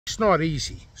It's not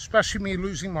easy, especially me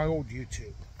losing my old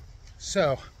YouTube.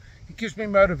 So it gives me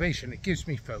motivation, it gives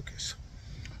me focus.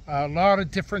 A lot of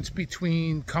difference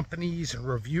between companies and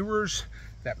reviewers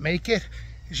that make it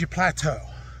is you plateau.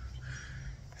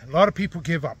 And a lot of people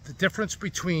give up. The difference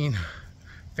between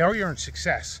failure and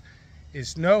success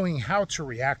is knowing how to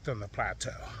react on the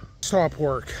plateau. Stop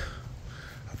work.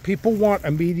 People want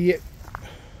immediate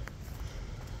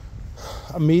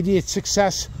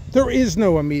success. There is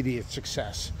no immediate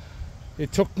success.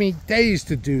 It took me days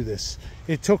to do this.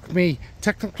 It took me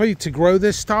technically to grow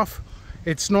this stuff.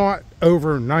 It's not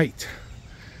overnight.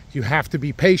 You have to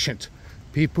be patient.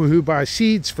 People who buy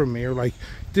seeds from me are like,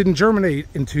 didn't germinate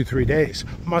in 2-3 days.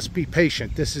 Must be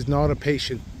patient. This is not a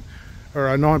patient or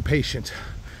a non-patient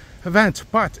event.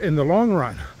 But in the long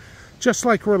run, just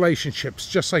like relationships,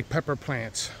 just like pepper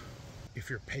plants, if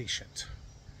you're patient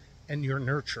and you're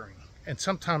nurturing and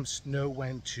sometimes know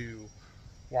when to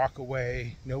walk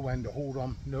away, know when to hold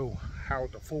them, know how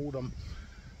to fold them,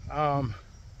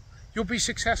 you'll be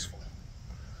successful.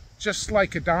 Just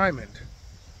like a diamond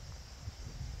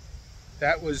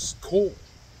that was coal.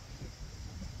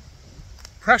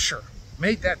 Pressure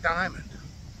made that diamond.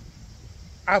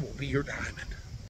 I will be your diamond.